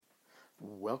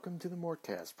Welcome to the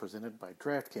Mortcast, presented by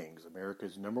DraftKings,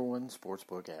 America's #1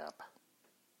 sportsbook app.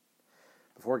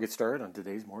 Before I get started on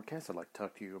today's Mortcast, I'd like to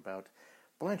talk to you about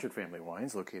Blanchard Family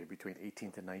Wines, located between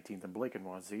 18th and 19th and Blake and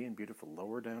Wazee in beautiful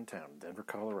lower downtown Denver,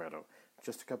 Colorado.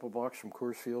 Just a couple blocks from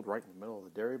Coors Field, right in the middle of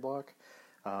the dairy block.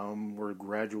 We're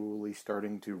gradually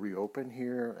starting to reopen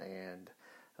here,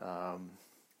 and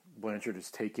Blanchard is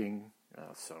taking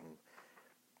some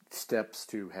steps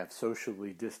to have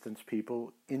socially distanced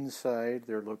people inside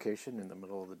their location in the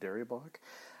middle of the dairy block.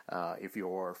 If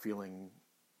you're feeling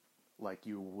like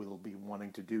you will be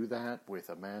wanting to do that with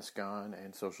a mask on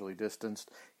and socially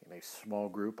distanced in a small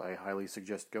group, I highly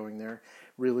suggest going there.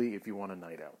 Really, if you want a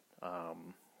night out.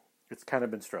 It's kind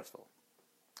of been stressful.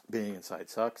 Being inside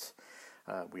sucks.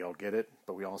 We all get it,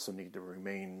 but we also need to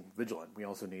remain vigilant. We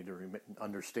also need to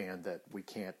understand that we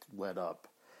can't let up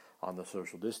on the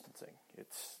social distancing.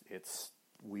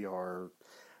 We are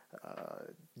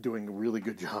doing a really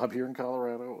good job here in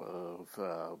Colorado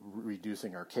of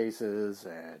reducing our cases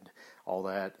and all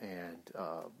that, and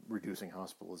reducing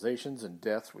hospitalizations and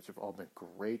deaths, which have all been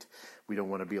great. We don't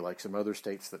want to be like some other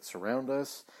states that surround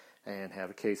us and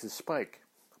have cases spike,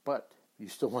 but you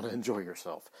still want to enjoy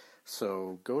yourself.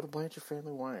 So go to Blanchard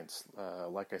Family Wines,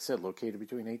 like I said, located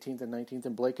between 18th and 19th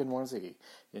and Blake and Wazee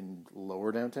in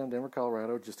lower downtown Denver,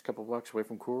 Colorado, just a couple blocks away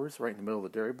from Coors, right in the middle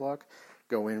of the dairy block.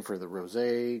 Go in for the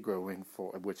rosé,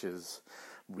 which is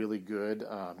really good.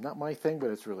 Not my thing,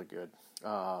 but it's really good.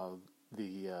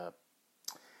 The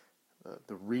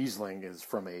Riesling is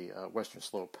from a Western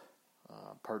Slope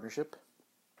partnership.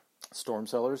 Storm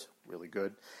Cellars, really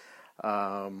good.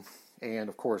 And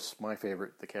of course, my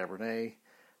favorite, the Cabernet,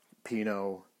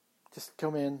 Pinot. Just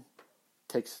come in,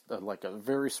 takes like a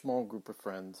very small group of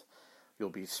friends.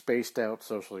 You'll be spaced out,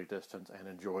 socially distanced, and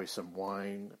enjoy some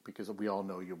wine because we all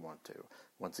know you want to.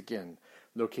 Once again,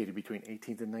 located between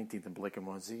 18th and 19th in Blake and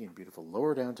Wazee in beautiful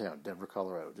lower downtown Denver,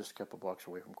 Colorado, just a couple blocks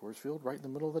away from Coors Field, right in the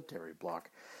middle of the dairy block.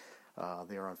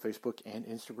 They are on Facebook and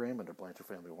Instagram under Blanchard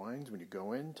Family Wines. When you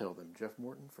go in, tell them Jeff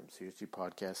Morton from CSG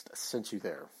Podcast sent you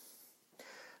there.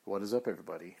 What is up,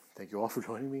 everybody? Thank you all for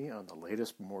joining me on the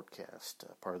latest Mortcast,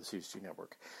 part of the CSG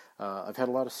network. I've had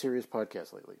a lot of serious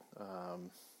podcasts lately.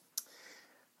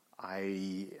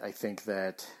 I think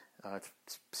that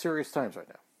it's serious times right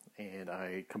now, and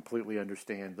I completely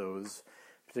understand those,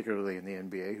 particularly in the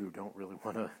NBA, who don't really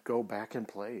want to go back and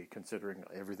play, considering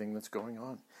everything that's going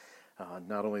on.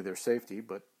 Not only their safety,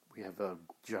 but we have a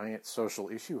giant social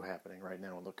issue happening right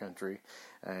now in the country,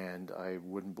 and I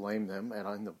wouldn't blame them, and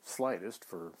in the slightest,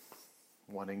 for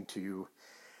wanting to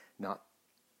not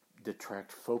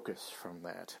detract focus from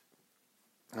that.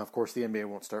 Now, of course, the NBA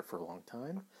won't start for a long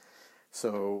time,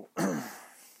 so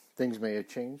things may have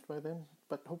changed by then,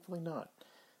 but hopefully not.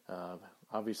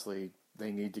 Obviously,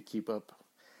 they need to keep up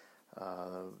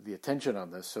the attention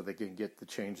on this so they can get the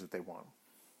change that they want.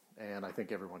 And I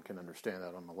think everyone can understand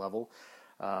that on the level.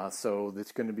 So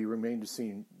it's going to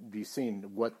be seen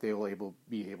what they'll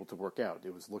be able to work out.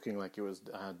 It was looking like it was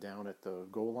down at the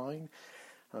goal line,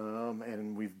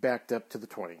 and we've backed up to the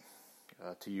 20,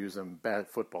 to use a bad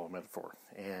football metaphor.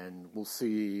 And we'll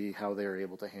see how they're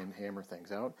able to hammer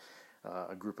things out.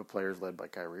 A group of players led by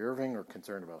Kyrie Irving are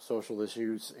concerned about social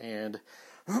issues and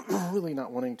really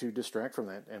not wanting to distract from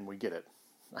that, and we get it.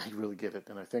 I really get it,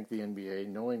 and I think the NBA,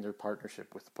 knowing their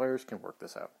partnership with the players, can work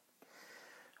this out.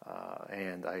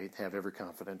 And I have every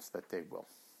confidence that they will.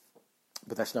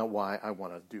 But that's not why I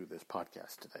want to do this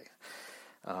podcast today.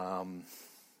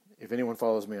 If anyone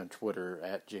follows me on Twitter,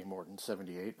 at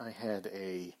jmorton78, I had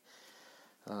a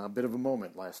bit of a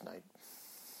moment last night.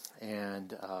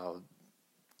 And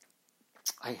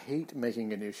I hate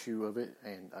making an issue of it,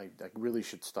 and I really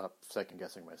should stop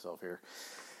second-guessing myself here.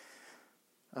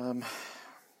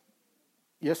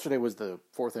 Yesterday was the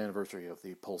 4th anniversary of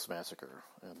the Pulse Massacre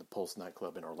and the Pulse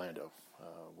nightclub in Orlando,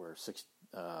 where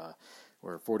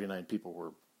 49 people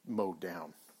were mowed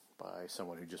down by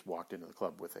someone who just walked into the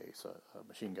club with a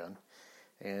machine gun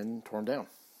and torn down.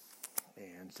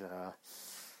 And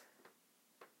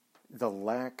the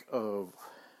lack of,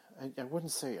 I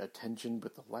wouldn't say attention,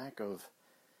 but the lack of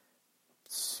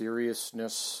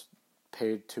seriousness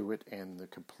paid to it, and the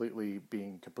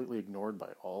being completely ignored by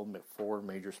all 4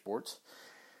 major sports,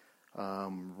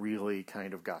 really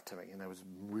kind of got to me, and that was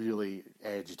really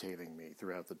agitating me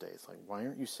throughout the day. It's like, why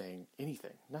aren't you saying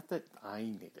anything? Not that I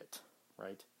need it,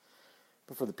 right?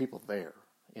 But for the people there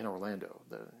in Orlando,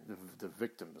 the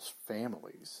victims'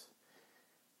 families,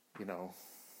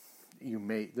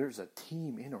 there's a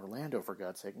team in Orlando, for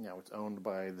God's sake. Now, it's owned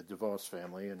by the DeVos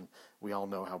family, and we all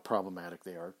know how problematic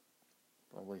they are.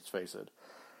 Well, let's face it.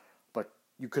 But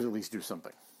you could at least do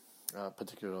something.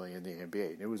 particularly in the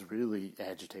NBA. And it was really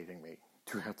agitating me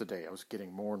throughout the day. I was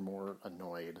getting more and more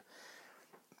annoyed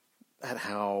at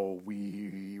how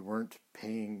we weren't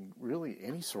paying really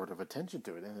any sort of attention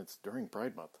to it. And it's during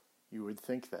Pride Month. You would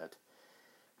think that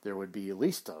there would be at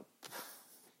least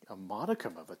a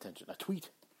modicum of attention, a tweet.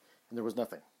 And there was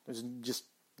nothing. There's just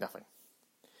nothing.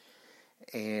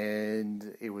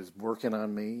 And it was working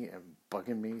on me and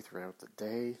bugging me throughout the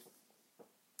day.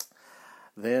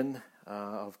 Then,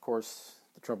 of course,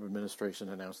 the Trump administration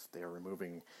announced that they are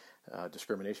removing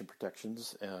discrimination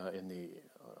protections in the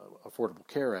Affordable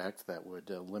Care Act that would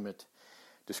limit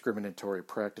discriminatory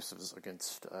practices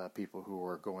against people who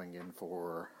are going in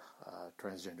for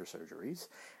transgender surgeries.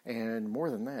 And more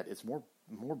than that, it's more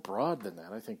broad than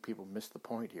that. I think people missed the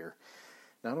point here.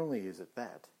 Not only is it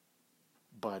that,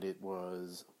 but it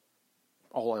was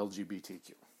all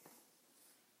LGBTQ.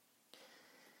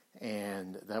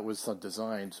 And that was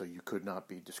designed so you could not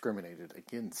be discriminated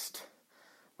against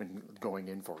when going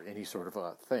in for any sort of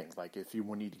a thing. Like if you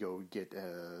need to go get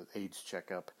an AIDS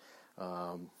checkup,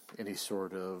 any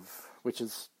sort of, which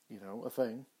is, a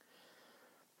thing.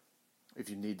 If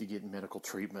you need to get medical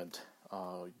treatment,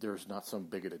 there's not some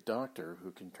bigoted doctor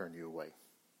who can turn you away,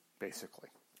 basically.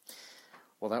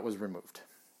 Well, that was removed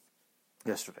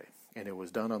yesterday, and it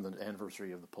was done on the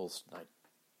anniversary of the Pulse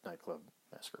nightclub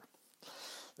massacre.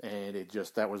 And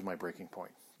that was my breaking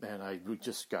point. And I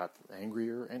just got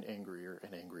angrier and angrier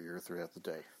and angrier throughout the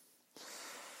day.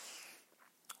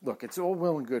 Look, it's all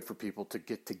well and good for people to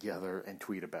get together and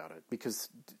tweet about it, because,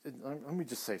 let me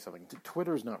just say something,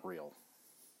 Twitter is not real.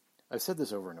 I've said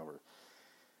this over and over.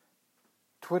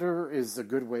 Twitter is a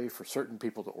good way for certain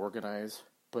people to organize,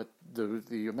 but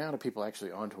the amount of people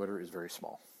actually on Twitter is very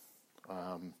small.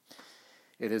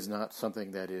 It is not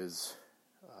something that is...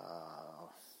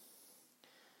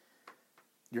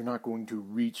 you're not going to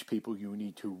reach people you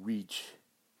need to reach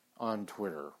on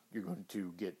Twitter. You're going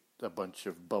to get a bunch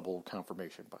of bubble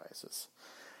confirmation biases.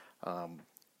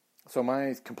 So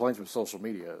my complaints with social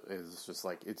media is just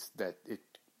like, it's that it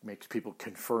makes people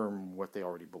confirm what they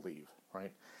already believe,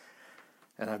 right?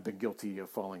 And I've been guilty of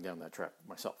falling down that trap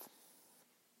myself.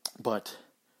 But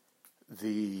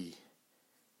the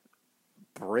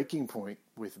breaking point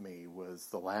with me was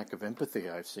the lack of empathy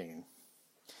I've seen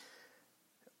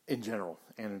in general,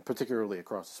 and particularly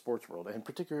across the sports world, and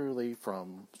particularly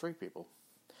from straight people,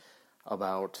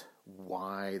 about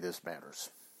why this matters.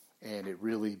 And it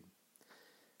really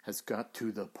has got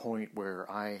to the point where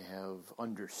I have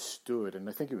understood, and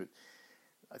I think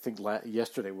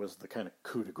yesterday was the kind of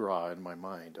coup de grace in my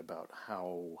mind about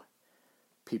how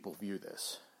people view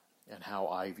this, and how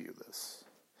I view this,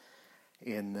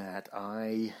 in that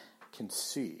I can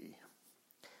see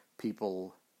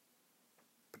people,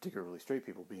 particularly straight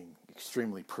people, being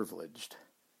extremely privileged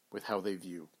with how they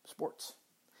view sports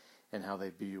and how they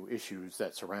view issues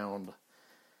that surround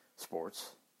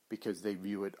sports, because they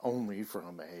view it only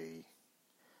from a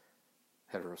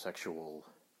heterosexual,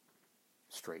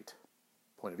 straight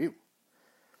point of view.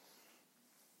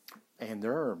 And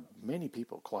there are many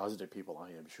people, closeted people, I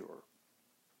am sure,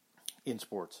 in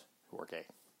sports who are gay.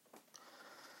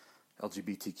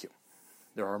 LGBTQ.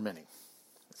 There are many.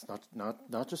 It's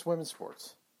not just women's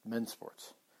sports. Men's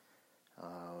sports.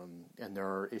 And there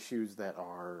are issues that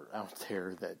are out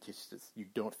there that just you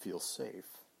don't feel safe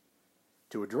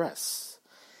to address.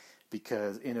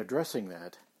 Because in addressing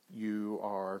that, you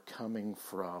are coming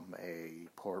from a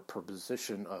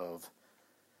position of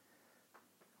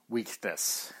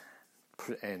weakness.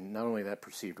 And not only that,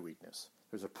 perceived weakness.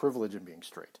 There's a privilege in being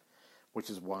straight, which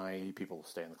is why people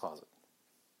stay in the closet.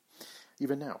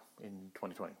 Even now, in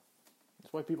 2020.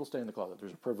 That's why people stay in the closet.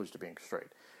 There's a privilege to being straight.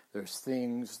 There's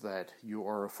things that you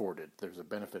are afforded. There's a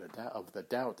benefit of the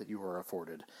doubt that you are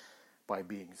afforded by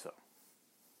being so.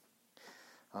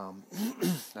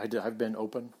 I've been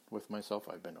open with myself.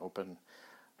 I've been open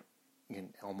in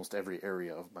almost every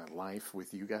area of my life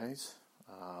with you guys.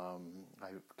 I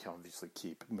can obviously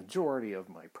keep majority of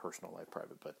my personal life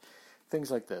private, but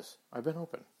things like this, I've been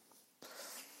open.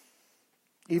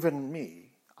 Even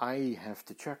me, I have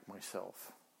to check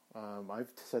myself.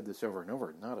 I've said this over and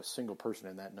over. Not a single person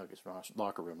in that Nuggets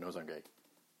locker room knows I'm gay.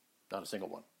 Not a single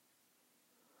one.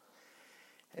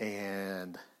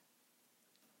 And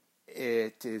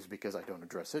it is because I don't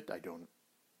address it. I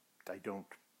don't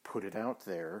put it out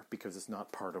there because it's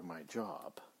not part of my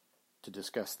job to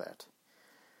discuss that.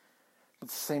 But at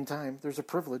the same time, there's a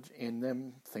privilege in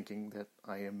them thinking that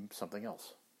I am something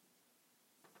else.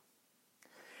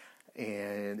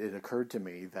 And it occurred to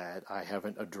me that I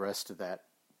haven't addressed that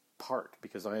part,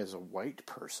 because I, as a white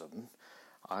person,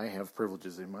 I have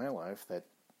privileges in my life that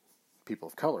people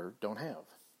of color don't have.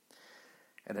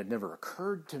 And it never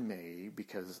occurred to me,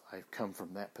 because I've come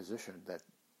from that position, that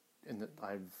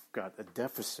I've got a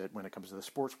deficit when it comes to the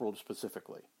sports world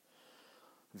specifically.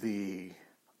 The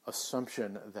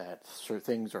assumption that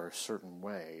things are a certain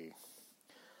way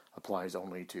applies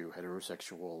only to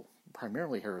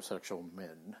primarily heterosexual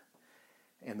men,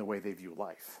 and the way they view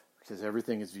life, because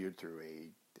everything is viewed through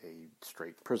a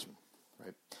straight prism,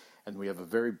 right? And we have a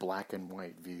very black and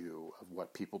white view of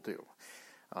what people do.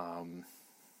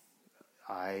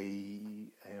 I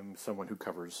am someone who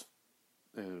covers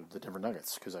the Denver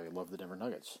Nuggets because I love the Denver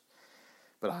Nuggets.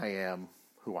 But I am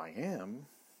who I am,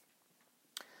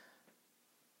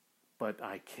 but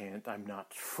I'm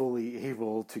not fully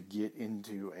able to get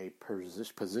into a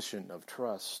position of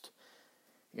trust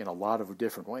in a lot of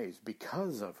different ways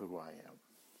because of who I am.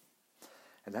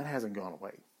 And that hasn't gone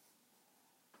away.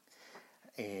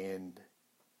 And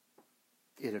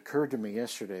it occurred to me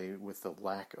yesterday with the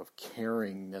lack of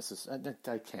caring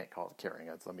I can't call it caring.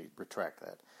 Let me retract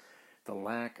that. The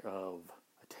lack of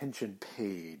attention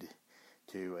paid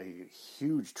to a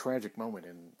huge tragic moment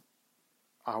in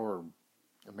our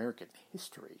American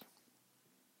history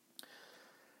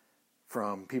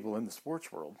from people in the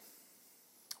sports world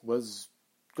was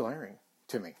glaring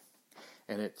to me.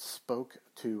 And it spoke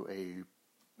to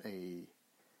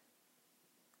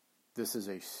this is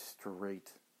a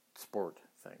straight sport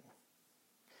thing.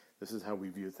 This is how we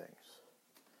view things.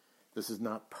 This is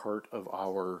not part of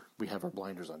we have our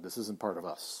blinders on. This isn't part of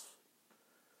us.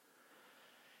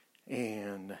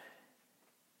 And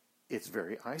it's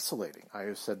very isolating. I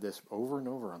have said this over and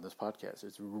over on this podcast.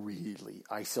 It's really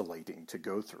isolating to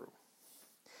go through.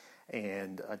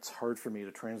 And it's hard for me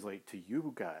to translate to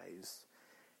you guys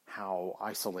how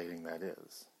isolating that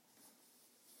is.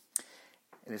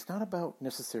 And it's not about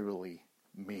necessarily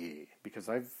me, because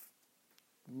I've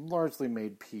largely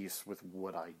made peace with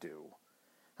what I do.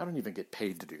 I don't even get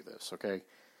paid to do this, okay?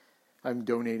 I'm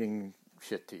donating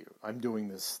shit to you. I'm doing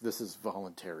this. This is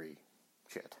voluntary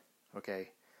shit, okay?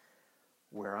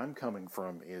 Where I'm coming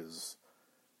from is,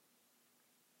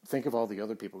 think of all the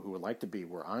other people who would like to be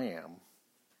where I am,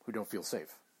 who don't feel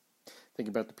safe. Think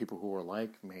about the people who are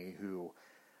like me, who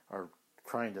are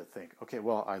trying to think, okay,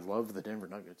 well, I love the Denver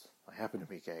Nuggets. I happen to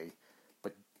be gay,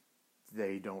 but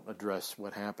they don't address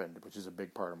what happened, which is a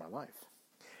big part of my life.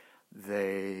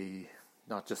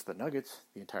 Not just the Nuggets,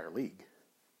 the entire league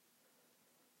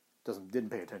didn't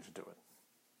pay attention to it.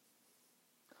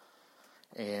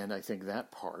 And I think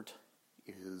that part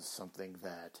is something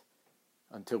that,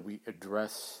 until we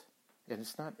address, and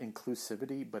it's not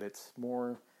inclusivity, but it's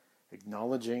more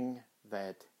acknowledging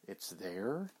that it's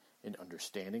there and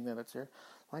understanding that it's there.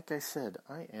 Like I said,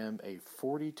 I am a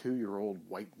 42-year-old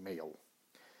white male.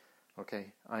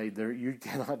 Okay? You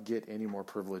cannot get any more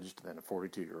privileged than a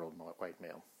 42-year-old white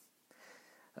male.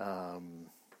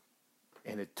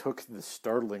 And it took the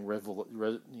startling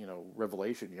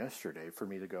revelation yesterday for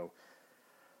me to go,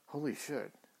 holy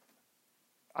shit,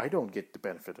 I don't get the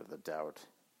benefit of the doubt,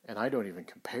 and I don't even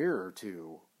compare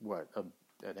to what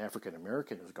an African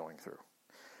American is going through,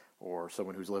 or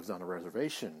someone who's lived on a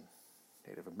reservation,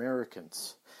 Native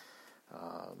Americans,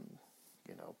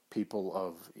 people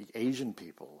of Asian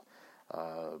people.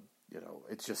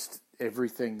 It's just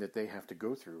everything that they have to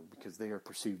go through because they are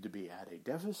perceived to be at a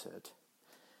deficit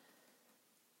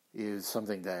is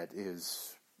something that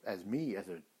is, as a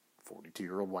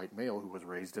 42-year-old white male who was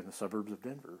raised in the suburbs of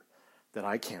Denver, that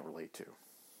I can't relate to.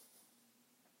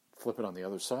 Flip it on the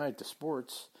other side to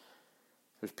sports.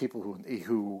 There's people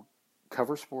who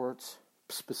cover sports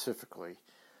specifically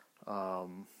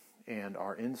and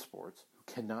are in sports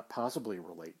who cannot possibly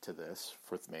relate to this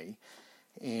with me,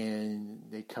 and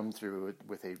they come through it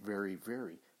with a very,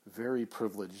 very, very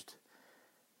privileged,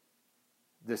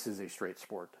 this is a straight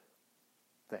sport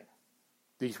thing.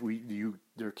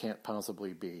 There can't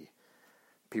possibly be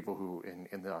people who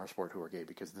in our sport who are gay,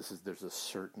 because there's a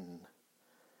certain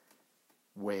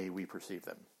way we perceive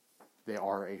them. They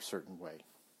are a certain way.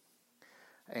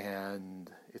 And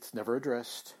it's never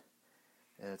addressed,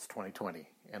 and it's 2020.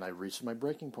 And I reached my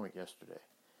breaking point yesterday.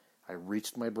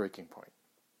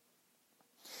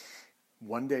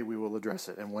 One day we will address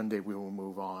it, and one day we will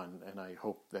move on, and I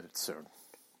hope that it's soon.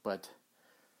 But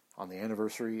on the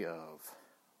anniversary of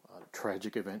a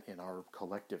tragic event in our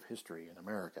collective history in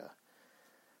America,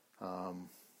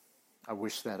 I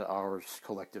wish that our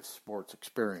collective sports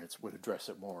experience would address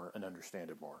it more and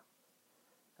understand it more.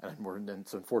 And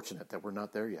it's unfortunate that we're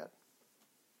not there yet.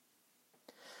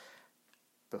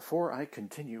 Before I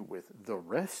continue with the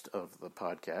rest of the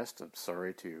podcast, I'm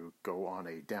sorry to go on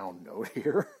a down note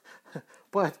here,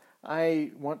 but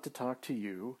I want to talk to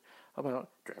you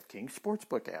about DraftKings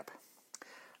Sportsbook app.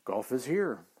 Golf is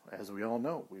here, as we all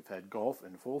know. We've had golf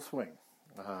in full swing.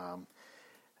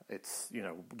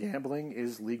 Gambling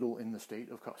is legal in the state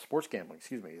of sports gambling.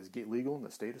 Is legal in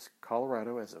the state of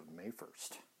Colorado as of May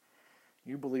 1st.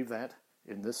 You believe that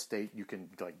in this state you can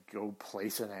go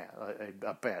place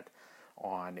a bet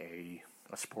on a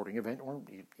sporting event or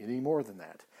any more than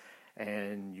that,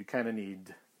 and you kind of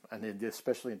need, and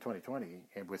especially in 2020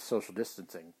 and with social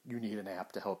distancing, you need an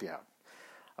app to help you out.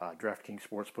 DraftKings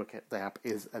Sportsbook app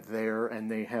is there,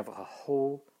 and they have a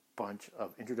whole bunch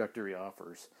of introductory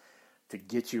offers to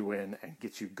get you in and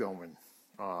get you going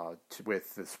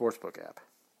with the Sportsbook app.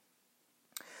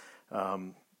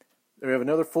 We have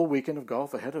another full weekend of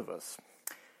golf ahead of us,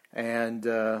 and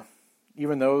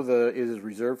even though it is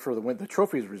reserved for the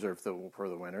trophy is reserved for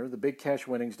the winner, the big cash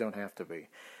winnings don't have to be.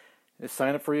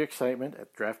 Sign up for your excitement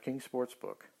at DraftKings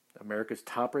Sportsbook, America's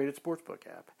top-rated sportsbook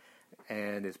app,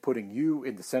 and is putting you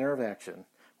in the center of action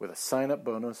with a sign-up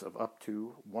bonus of up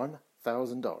to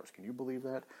 $1,000. Can you believe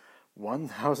that?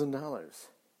 $1,000.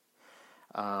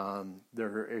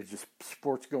 There is just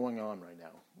sports going on right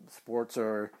now. Sports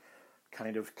are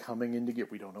kind of coming into gear.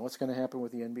 We don't know what's going to happen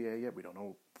with the NBA yet. We don't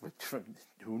know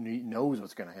who knows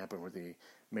what's going to happen with the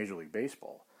Major League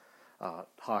Baseball.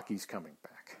 Hockey's coming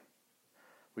back.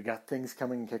 We got things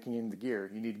kicking into gear.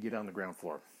 You need to get on the ground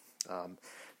floor.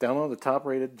 Download the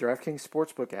top-rated DraftKings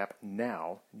Sportsbook app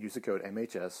now. Use the code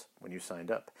MHS when you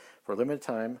signed up. For a limited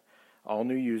time, all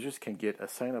new users can get a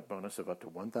sign-up bonus of up to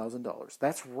 $1,000.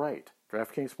 That's right.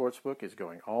 DraftKings Sportsbook is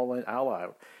going all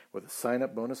out with a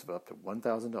sign-up bonus of up to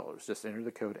 $1,000. Just enter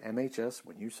the code MHS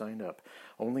when you sign up.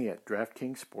 Only at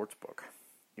DraftKings Sportsbook.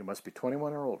 You must be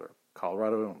 21 or older.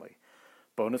 Colorado only.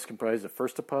 Bonus comprised of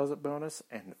first deposit bonus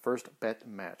and first bet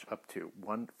match up to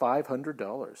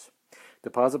 $500.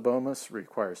 Deposit bonus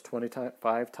requires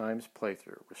 25 times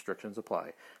playthrough. Restrictions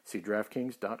apply. See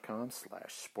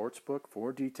DraftKings.com/sportsbook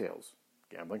for details.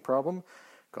 Gambling problem?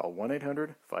 Call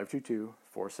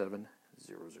 1-800-522-4700.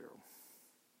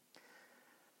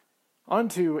 On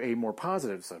to a more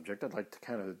positive subject. I'd like to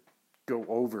kind of go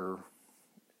over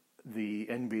the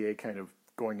NBA kind of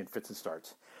going in fits and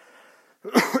starts.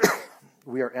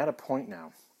 We are at a point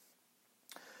now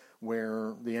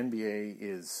where the NBA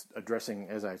is addressing,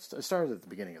 as I started at the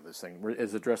beginning of this thing,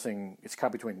 is addressing, it's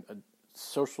caught between a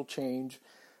social change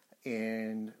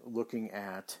and looking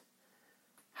at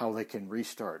how they can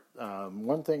restart.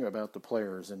 One thing about the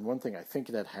players, and one thing I think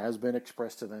that has been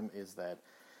expressed to them, is that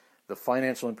the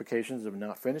financial implications of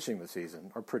not finishing the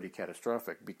season are pretty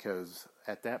catastrophic, because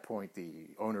at that point the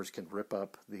owners can rip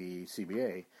up the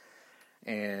CBA,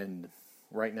 and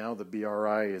right now the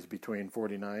BRI is between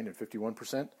 49 and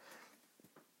 51%.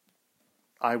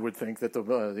 I would think that the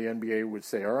NBA would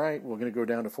say, all right, we're going to go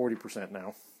down to 40%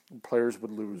 now. Players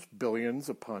would lose billions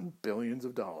upon billions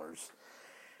of dollars.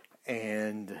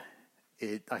 And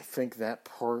I think that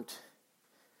part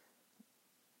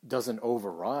doesn't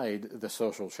override the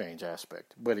social change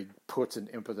aspect, but it puts an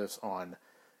impetus on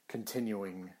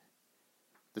continuing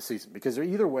the season. Because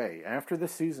either way, after the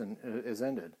season is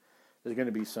ended, there's going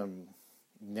to be some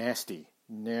nasty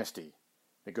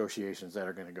negotiations that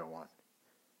are going to go on.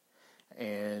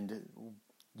 And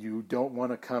you don't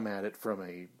want to come at it from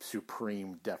a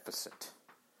supreme deficit.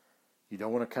 You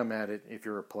don't want to come at it, if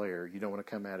you're a player, you don't want to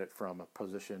come at it from a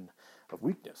position of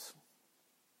weakness.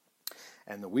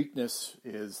 And the weakness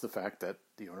is the fact that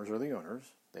the owners are the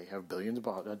owners. They have billions of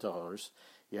dollars.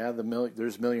 Yeah,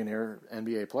 there's millionaire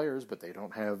NBA players, but they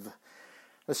don't have,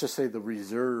 let's just say, the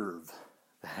reserve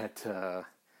that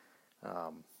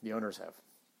the owners have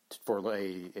for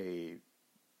a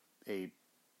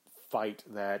fight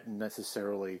that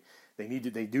necessarily they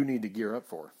do need to gear up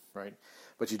for, right?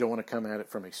 But you don't want to come at it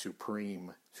from a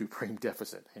supreme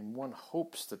deficit. And one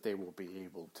hopes that they will be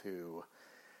able to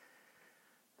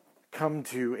come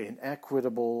to an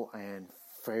equitable and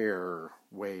fair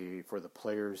way for the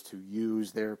players to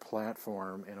use their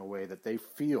platform in a way that they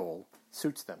feel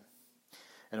suits them,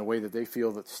 in a way that they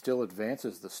feel that still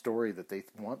advances the story that they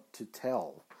want to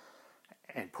tell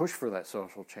and push for that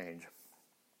social change.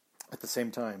 At the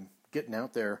same time, getting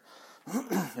out there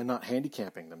and not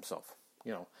handicapping themselves.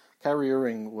 You know, Kyrie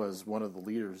Irving was one of the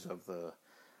leaders of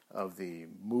the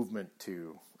movement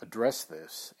to address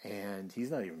this, and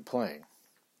he's not even playing.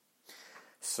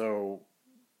 So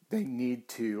they need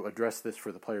to address this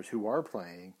for the players who are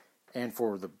playing and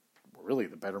for the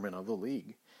betterment of the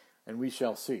league. And we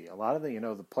shall see. A lot of the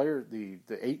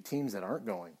 8 teams that aren't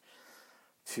going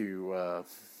to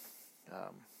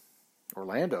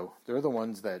Orlando, they're the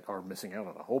ones that are missing out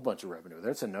on a whole bunch of revenue.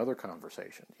 That's another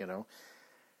conversation, you know.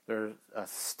 There's a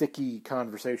sticky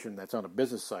conversation that's on a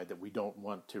business side that we don't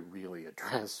want to really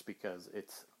address because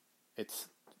it's It's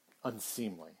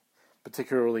unseemly,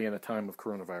 particularly in a time of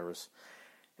coronavirus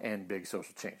and big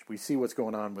social change. We see what's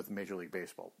going on with Major League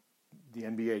Baseball. The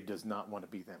NBA does not want to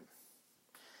be them.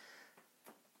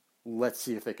 Let's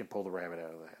see if they can pull the rabbit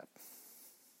out of the hat.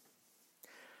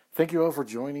 Thank you all for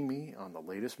joining me on the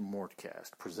latest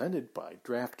Mortcast, presented by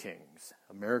DraftKings,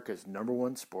 America's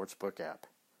 #1 sportsbook app.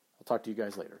 I'll talk to you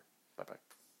guys later. Bye-bye.